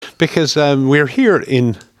because we're here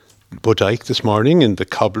in Bodyke this morning, in the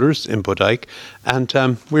Cobblers in Bodyke, and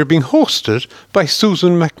we're being hosted by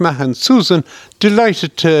Susan McMahon. Susan,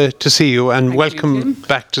 delighted to see you, and welcome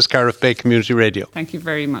back to Scariff Bay Community Radio. Thank you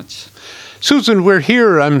very much. Susan, we're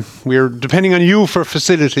here, and we're depending on you for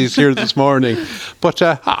facilities here this morning. But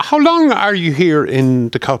how long are you here in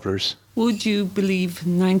the Cobblers? Would you believe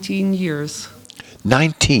 19 years?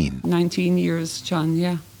 19? 19 years, John,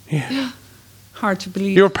 yeah. Hard to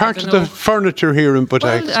believe. You're part of the furniture here in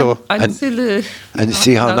Bodyke. Well, I'm still and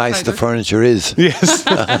see how nice the furniture is. Yes.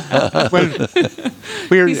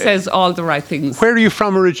 Well, he says all the right things. Where are you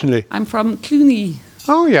from originally? I'm from Clooney.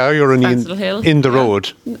 Oh, yeah, you're only in the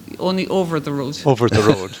road. Only over the road. Over the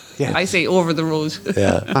road, yeah. I say over the road.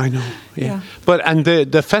 Yeah. I know, yeah. But, and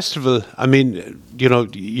the festival, I mean, you know,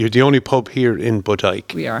 you're the only pub here in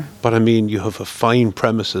Bodyke. We are. But, I mean, you have a fine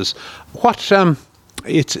premises. What,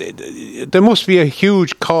 there must be a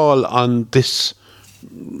huge call on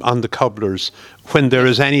the Cobblers when there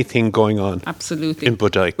is anything going on. Absolutely. In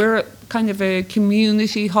Bodyke. We're kind of a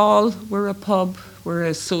community hall. We're a pub. We're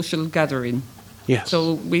a social gathering. Yes.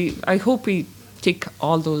 So I hope we tick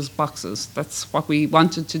all those boxes. That's what we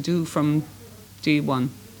wanted to do from day one.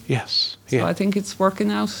 Yes. So I think it's working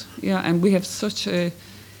out. Yeah, and we have such a,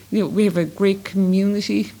 we have a great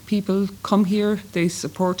community. People come here, they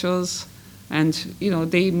support us, and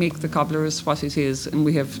they make the Cobblers what it is. And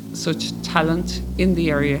we have such talent in the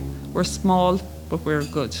area. We're small, but we're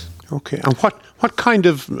good. Okay, and what kind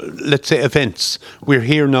of, let's say, events? We're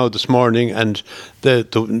here now this morning, and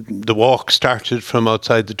the walk started from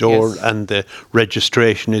outside the door, yes. And the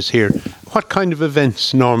registration is here. What kind of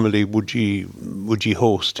events normally would you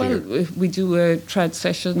host here? Well, we do a trad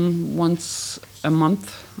session once a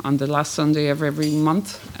month on the last Sunday of every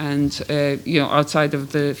month, and outside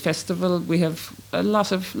of the festival, we have a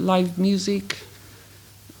lot of live music,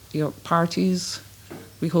 parties.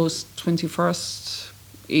 We host 21st.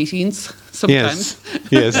 18th sometimes.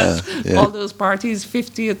 Yes. All those parties,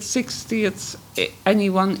 50th, 60th,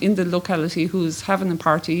 anyone in the locality who's having a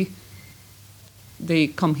party, they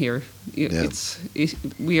come here.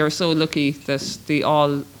 We are so lucky that they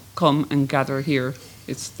all come and gather here.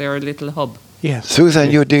 It's their little hub. Yes. Susan,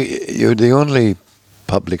 you're the only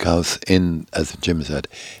public house in, as Jim said,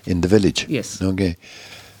 in the village. Yes. Okay.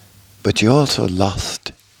 But you also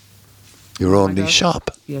lost your only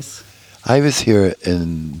shop. Yes. I was here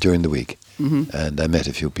during the week, and I met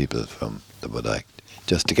a few people from the Bodyke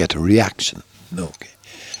just to get a reaction. Okay.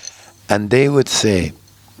 And they would say,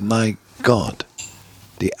 my God,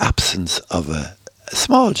 the absence of a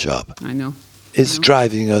small shop is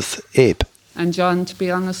driving us ape. And John, to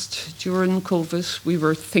be honest, during COVID, we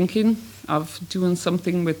were thinking of doing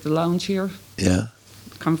something with the lounge here. Yeah.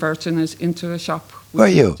 Converting it into a shop. Were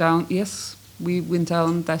you? Yes, we went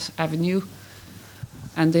down that avenue.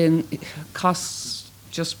 And then costs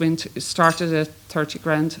just started at 30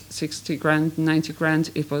 grand, 60 grand, 90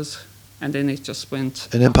 grand. And then it just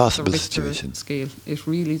went. An impossible situation. Scale. It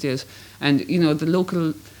really did. And, the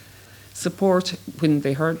local support, when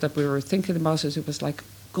they heard that we were thinking about it, it was like,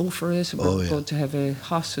 go for it. We're going to have a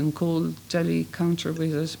hot and cold deli counter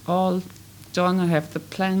with it all done. I have the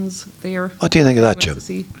plans there. What do you think of that, Jim?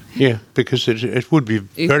 Yeah, because it would be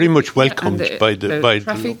very much welcomed by the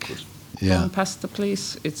traffic. The locals. Going past the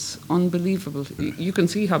place, it's unbelievable. You can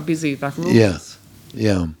see how busy that road is.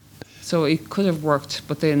 Yeah. So it could have worked,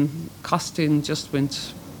 but then costing just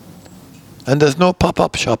went. And there's no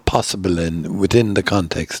pop-up shop possible within the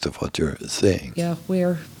context of what you're saying. Yeah,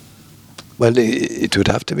 where? Well, it would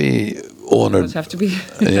have to be owner. It would have to be.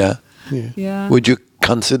 Yeah. Would you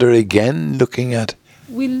consider again looking at?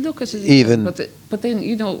 We look at it even, but then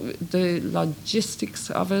the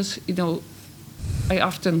logistics of it. I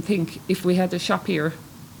often think if we had a shop here,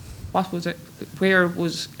 what was it? Where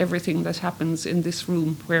was everything that happens in this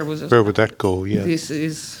room? Where was it? Where would that go? Yeah. This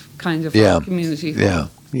is kind of our community. Yeah.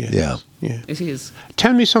 It is.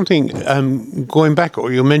 Tell me something. Going back,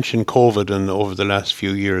 you mentioned COVID and over the last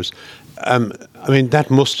few years. I mean, that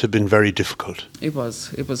must have been very difficult. It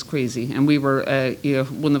was crazy, and we were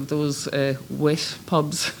one of those wet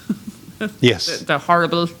pubs. Yes. The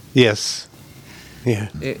horrible. Yes. Yeah.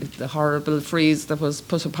 The horrible phrase that was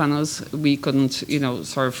put upon us. We couldn't,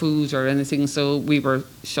 serve food or anything, so we were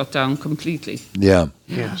shut down completely. Yeah.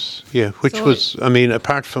 Yes. Yeah. Which was, I mean,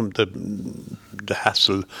 apart from the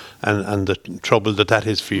hassle and the trouble that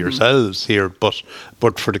is for yourselves here,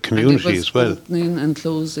 but for the community as well. Opening and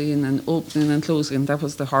closing and opening and closing. That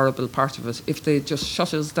was the horrible part of it. If they just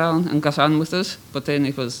shut us down and got on with it, but then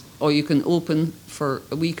it was, you can open for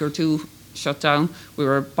a week or two, shut down. We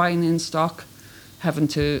were buying in stock, having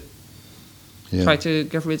to Yeah. try to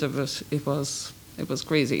get rid of it. It was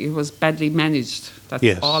crazy. It was badly managed. That's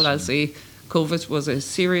Yes. all I'll say. COVID was a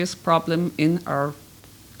serious problem in our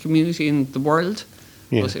community, in the world,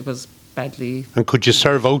 Yeah. but it was badly. And could you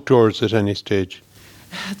serve outdoors at any stage?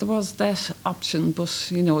 There was that option,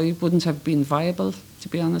 but it wouldn't have been viable, to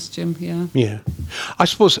be honest, Jim. Yeah. Yeah. I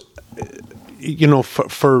suppose,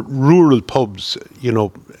 for rural pubs,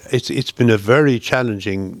 it's been a very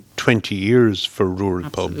challenging 20 years for rural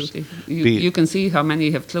Absolutely. pubs. You can see how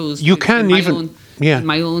many have closed. You can in my even- own, yeah. in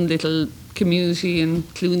my own little community in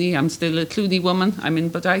Clooney. I'm still a Clooney woman. I'm in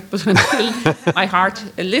Bodyke, but I'm still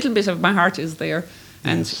a little bit of my heart is there.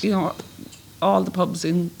 And all the pubs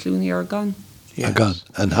in Clooney are gone. Yes. Oh God.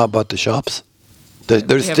 And how about the shops? There's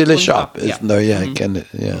We have still a one shop, shop, yeah. isn't there? Yeah, Mhm.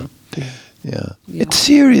 Yeah. Yeah. It's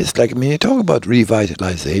serious. Like, I mean, you talk about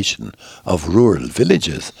revitalisation of rural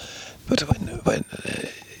villages, but when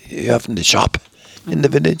you have the shop in the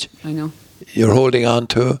village, I know. you're holding on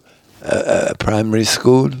to a primary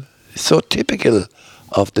school. It's so typical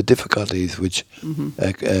of the difficulties which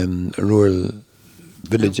rural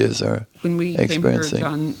villages are When we came here, experiencing.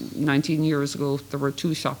 John, 19 years ago, there were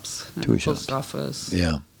two shops. And Two a post shops. office.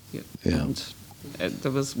 Yeah. Yeah. And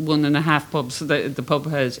there was 1.5 pubs. The pub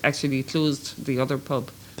had actually closed the other pub.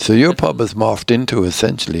 So your pub has morphed into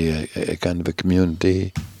essentially a kind of a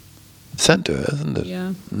community centre, isn't it?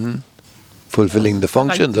 Yeah. Fulfilling the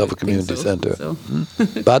functions I of a think community so, centre. so.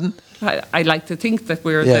 Pardon? I like to think that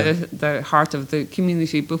we're Yeah. the heart of the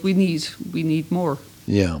community, but we need more.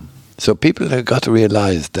 Yeah. So people have got to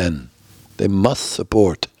realise then they must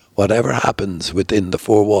support whatever happens within the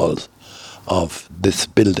four walls of this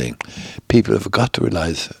building. People have got to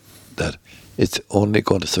realise that it's only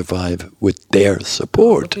going to survive with their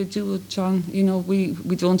support. But they do it, John.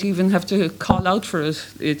 We don't even have to call out for it.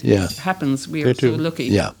 It Yeah. happens. We They are so do. lucky.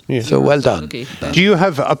 Yeah. Yeah. So well done. lucky. Do you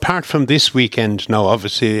have, apart from this weekend now,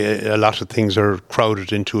 obviously a lot of things are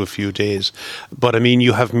crowded into a few days, but I mean,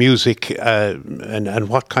 you have music, and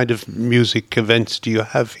what kind of music events do you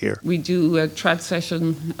have here? We do a trad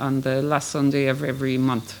session on the last Sunday of every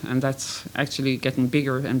month, and that's actually getting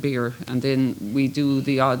bigger and bigger. And then we do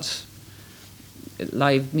the odd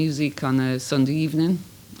live music on a Sunday evening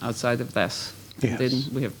outside of that. Yes. And then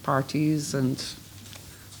we have parties and,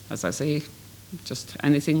 as I say, just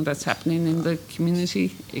anything that's happening in the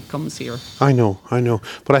community, it comes here. I know.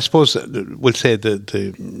 But I suppose we'll say the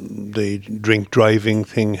drink driving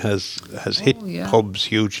thing has hit yeah. pubs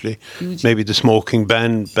hugely. Hugely. Maybe the smoking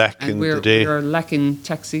ban back And in we're, the day. we're lacking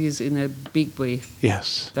taxis in a big way.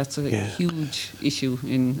 Yes. That's a Yeah. huge issue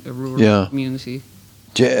in a rural Yeah. community.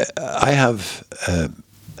 I have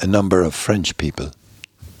a number of French people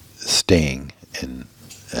staying in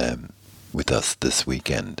with us this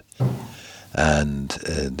weekend, and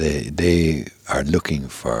they are looking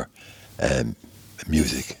for a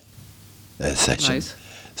music session. Right.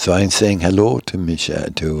 So I'm saying hello to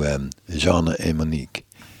Jean and Monique,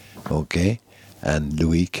 okay, and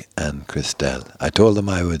Loïc and Christelle. I told them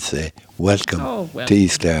I would say welcome Oh, well. to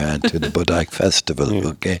East Clare and to the Bodyke Festival,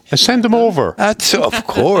 okay. Send them over. That's of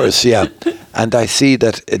course, yeah. And I see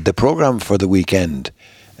that the program for the weekend,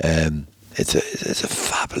 it's a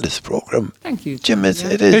fabulous program. Thank you. Jim. Yeah.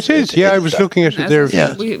 It is. It is. Yeah, I was looking at it As there. I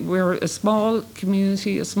said, Yeah. we're a small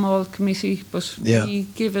community, a small committee, but Yeah. we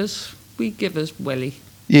give it welly.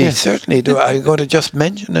 You Yes. certainly do. I'm going to just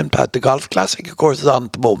mention, and Pat, the Golf Classic, of course, is on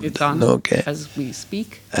at the moment. It's on Okay. as we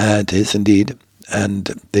speak. It is indeed. And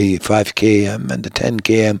the 5 km and the 10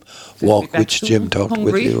 km walk, back which to Jim talked with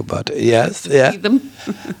Hungary. you about. Yes, See yeah. them.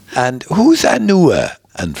 And who's Anua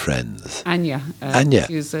and friends? Anya. Anya.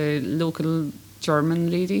 She's a local German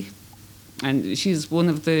lady, and she's one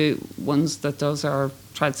of the ones that does our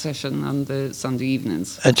trad session on the Sunday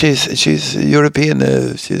evenings. And she's European.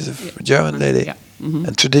 She's a German lady. Yeah. Mhm.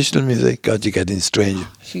 And traditional music. God, you're getting strange.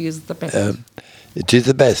 She is the best. It is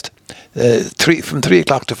the best. From 3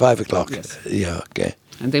 o'clock to 5 o'clock. Yes. Yeah. Okay.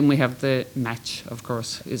 And then we have the match, of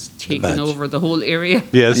course, is taking match. over the whole area.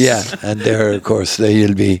 Yes. Yeah. And there, of course,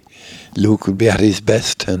 Luke will be at his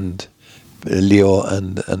best, and Leo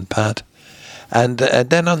and Pat, and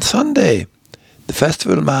then on Sunday, the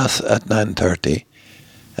festival mass at 9:30.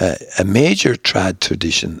 A major trad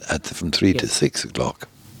tradition from 3 to Yes. 6 o'clock.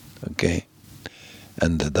 Okay.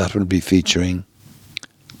 And that will be featuring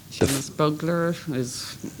Seamus Bugler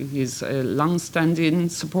he's a long-standing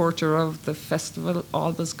supporter of the festival.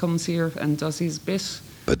 Always comes here and does his bit.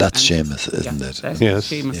 But that's And- Seamus, isn't it? That's Yes.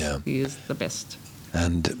 Seamus. Yeah. He is the best.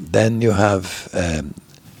 And then you have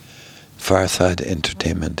Fireside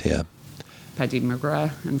Entertainment here, Paddy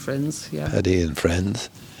McGrath and friends. Yeah. Paddy and friends.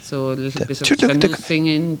 So a little bit of Sure, look, canoe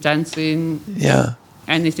singing, dancing. Yeah.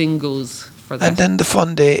 Anything goes for that. And then the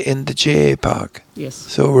fun day in the GA Park. Yes.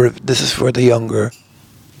 So this is for the younger.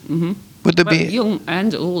 Mm-hmm. Would there Well, be... young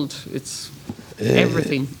and old. It's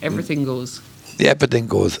everything goes. Yeah, everything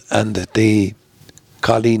goes. And the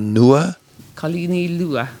Colleen Nua. Colini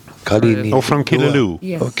Lua. Colleen Oh, from Killaloo.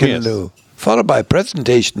 Yes. Oh, Killaloo. Followed by a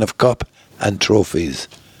presentation of cup and trophies.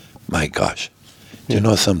 My gosh. Do you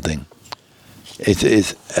know something? It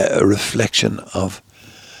is a reflection of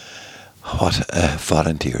what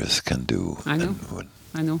volunteers can do. I know.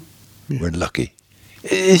 I know. We're lucky.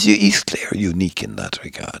 Is East Clare unique in that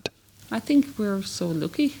regard? I think we're so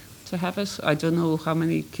lucky to have it. I don't know how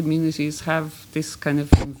many communities have this kind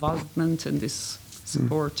of involvement and this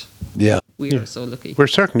support. Yeah. We are so lucky. We're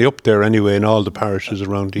certainly up there anyway in all the parishes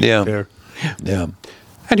around East Yeah. Clare. Yeah.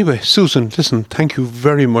 Anyway, Susan, listen, thank you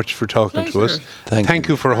very much for talking to us. Pleasure. Thank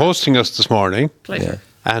you for hosting us this morning Pleasure.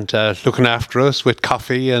 and looking after us with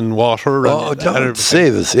coffee and water. Oh, and don't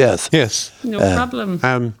save us, yes. Yes. No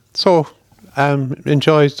problem. So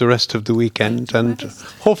enjoy the rest of the weekend and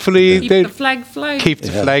hopefully Keep the flag flying. keep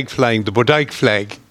the flag flying, the Bodyke flag.